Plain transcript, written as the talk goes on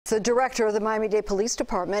The director of the Miami-Dade Police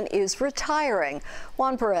Department is retiring.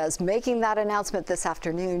 Juan Perez making that announcement this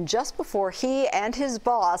afternoon just before he and his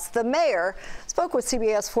boss, the mayor, spoke with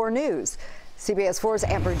CBS 4 News. CBS 4's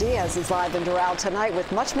Amber Diaz is live in Doral tonight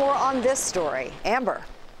with much more on this story. Amber.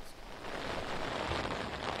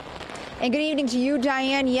 And good evening to you,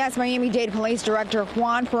 Diane. Yes, Miami-Dade Police Director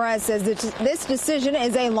Juan Perez says that this decision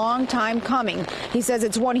is a long time coming. He says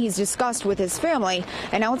it's one he's discussed with his family,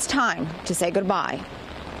 and now it's time to say goodbye.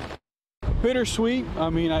 Bittersweet. I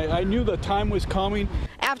mean, I knew the time was coming.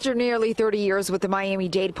 After nearly 30 years with the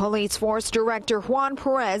Miami-Dade Police Force, Director Juan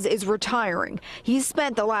Perez is retiring. He's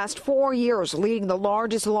spent the last 4 years leading the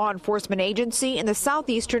largest law enforcement agency in the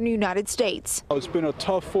southeastern United States. It's been a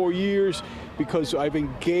tough 4 years because I've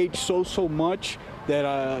engaged so much that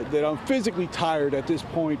I'm physically tired at this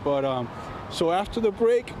point. But so after the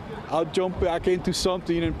break, I'll jump back into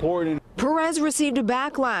something important. Perez received a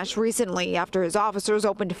backlash recently after his officers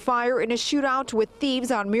opened fire in a shootout with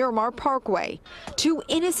thieves on Miramar Parkway. 2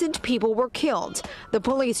 innocent people were killed. The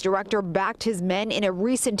police director backed his men in a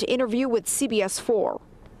recent interview with CBS 4.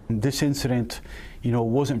 This incident,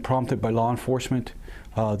 wasn't prompted by law enforcement.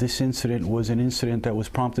 This incident was an incident that was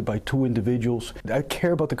prompted by 2 individuals. I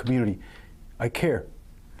care about the community. I care.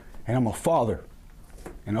 And I'm a father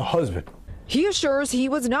and a husband. He assures he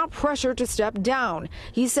was not pressured to step down.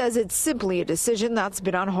 He says it's simply a decision that's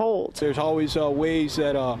been on hold. There's always ways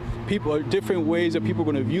that different ways that people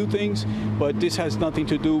are going to view things, but this has nothing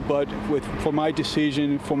to do for my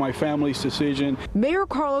decision, for my family's decision. Mayor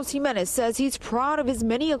Carlos Jimenez says he's proud of his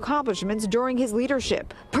many accomplishments during his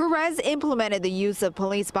leadership. Perez implemented the use of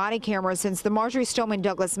police body cameras since the Marjory Stoneman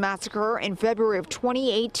Douglas massacre in February of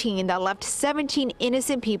 2018 that left 17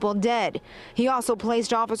 innocent people dead. He also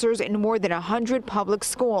placed officers in more than 100 public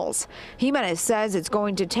schools. Jimenez says it's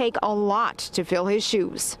going to take a lot to fill his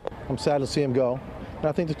shoes. I'm sad to see him go, and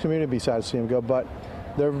I think the community will be sad to see him go, but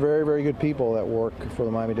they're very, very good people that work for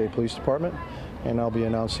the Miami-Dade Police Department, and I'll be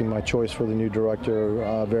announcing my choice for the new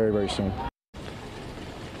director very, very soon.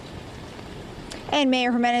 And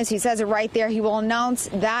Mayor Jimenez, he says it right there, he will announce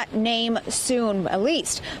that name soon, at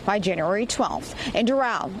least by January 12th. In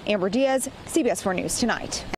Doral, Amber Diaz, CBS 4 News Tonight.